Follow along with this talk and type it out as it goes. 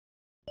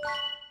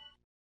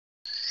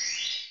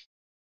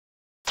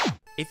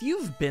If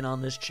you've been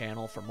on this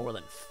channel for more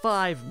than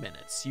 5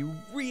 minutes, you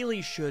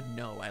really should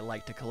know I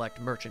like to collect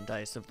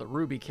merchandise of the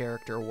RWBY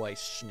character Weiss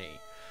Schnee.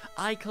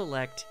 I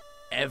collect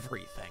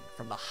everything,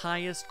 from the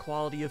highest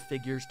quality of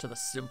figures to the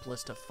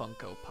simplest of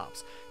Funko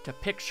Pops, to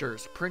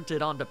pictures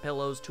printed onto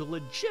pillows, to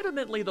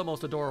legitimately the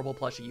most adorable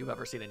plushie you've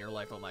ever seen in your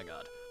life, oh my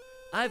god.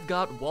 I've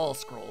got wall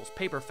scrolls,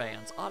 paper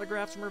fans,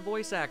 autographs from her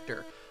voice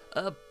actor,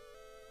 a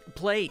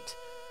plate.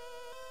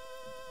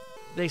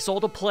 They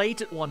sold a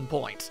plate at one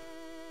point.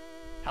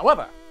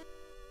 However,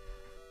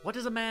 what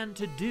is a man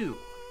to do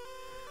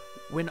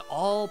when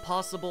all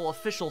possible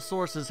official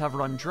sources have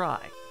run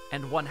dry,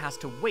 and one has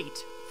to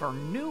wait for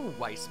new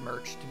Weiss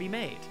merch to be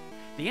made?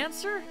 The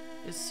answer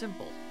is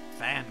simple: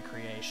 fan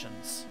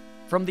creations.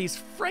 From these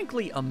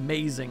frankly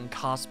amazing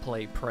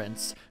cosplay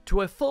prints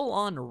to a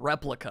full-on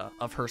replica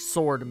of her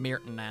sword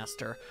Myrton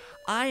Aster,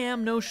 I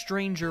am no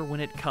stranger when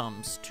it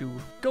comes to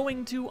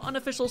going to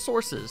unofficial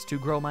sources to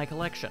grow my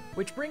collection.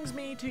 Which brings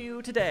me to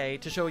you today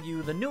to show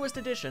you the newest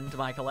addition to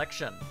my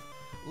collection.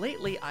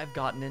 Lately, I've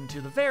gotten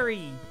into the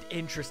very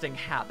interesting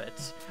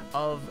habit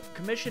of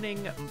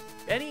commissioning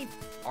any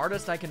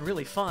artist I can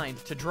really find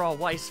to draw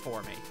Weiss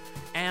for me.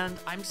 And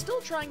I'm still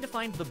trying to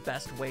find the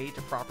best way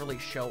to properly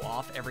show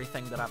off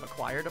everything that I've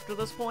acquired up to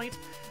this point,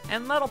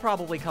 and that'll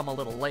probably come a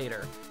little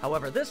later.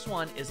 However, this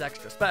one is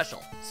extra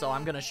special, so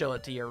I'm gonna show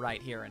it to you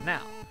right here and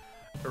now.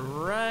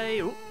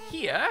 Right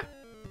here,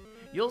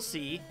 you'll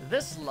see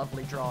this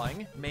lovely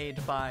drawing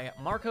made by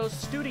Marcos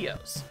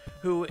Studios,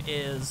 who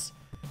is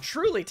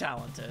truly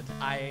talented.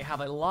 I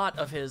have a lot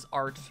of his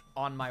art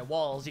on my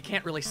walls. You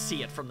can't really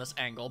see it from this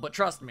angle, but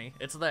trust me,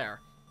 it's there.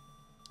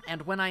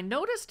 And when I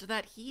noticed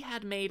that he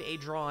had made a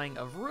drawing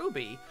of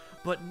RWBY,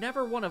 but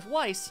never one of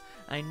Weiss,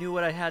 I knew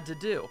what I had to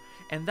do.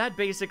 And that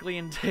basically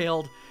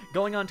entailed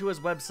going onto his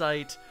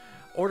website,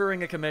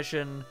 ordering a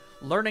commission,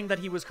 learning that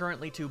he was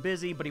currently too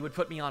busy, but he would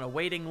put me on a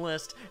waiting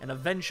list, and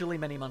eventually,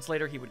 many months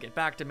later, he would get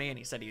back to me, and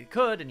he said he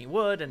could, and he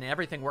would, and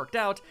everything worked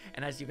out,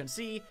 and as you can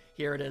see,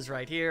 here it is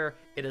right here.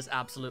 It is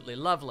absolutely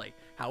lovely.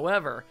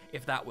 However,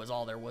 if that was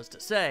all there was to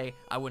say,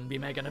 I wouldn't be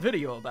making a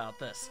video about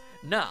this.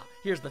 Nah,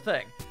 here's the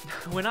thing.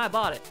 When I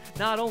bought it,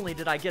 not only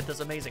did I get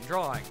this amazing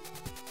drawing,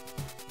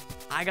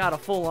 I got a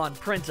full-on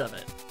print of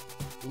it.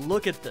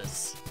 Look at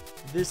this.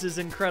 This is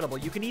incredible.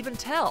 You can even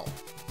tell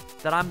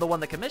that I'm the one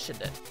that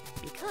commissioned it,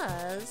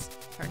 because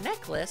her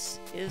necklace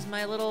is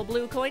my little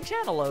Blue Coin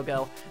Channel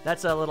logo.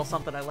 That's a little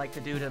something I like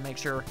to do to make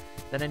sure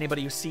that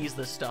anybody who sees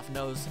this stuff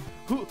knows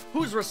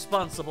who's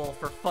responsible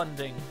for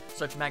funding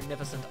such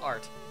magnificent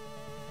art.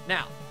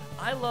 Now,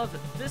 I love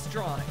this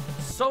drawing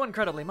so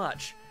incredibly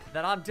much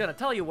that I'm gonna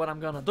tell you what I'm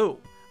gonna do.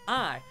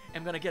 I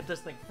am gonna get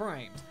this thing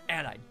framed,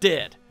 and I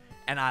did.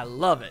 And I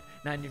love it.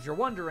 Now, if you're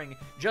wondering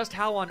just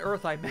how on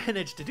earth I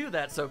managed to do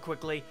that so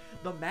quickly,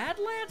 the Mad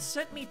Lad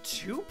sent me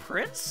 2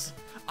 prints?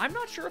 I'm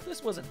not sure if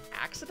this was an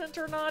accident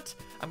or not.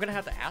 I'm gonna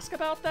have to ask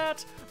about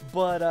that,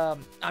 but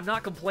I'm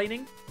not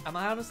complaining. I'm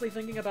honestly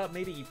thinking about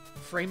maybe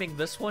framing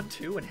this one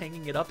too and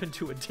hanging it up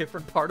into a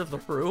different part of the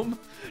room,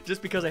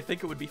 just because I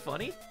think it would be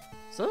funny.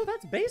 So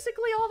that's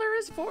basically all there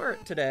is for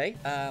it today.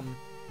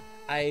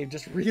 I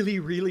just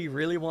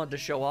really wanted to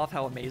show off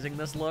how amazing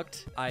this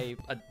looked. I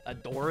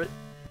adore it.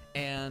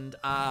 And,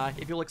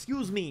 if you'll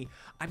excuse me,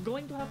 I'm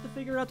going to have to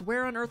figure out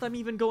where on earth I'm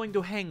even going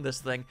to hang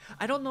this thing.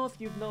 I don't know if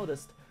you've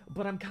noticed,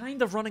 but I'm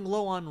kind of running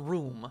low on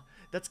room.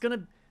 That's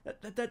gonna...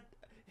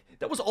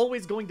 That was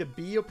always going to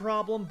be a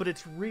problem, but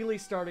it's really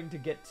starting to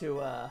get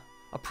to, a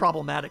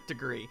problematic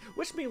degree.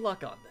 Wish me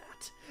luck on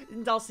that.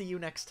 And I'll see you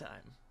next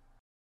time.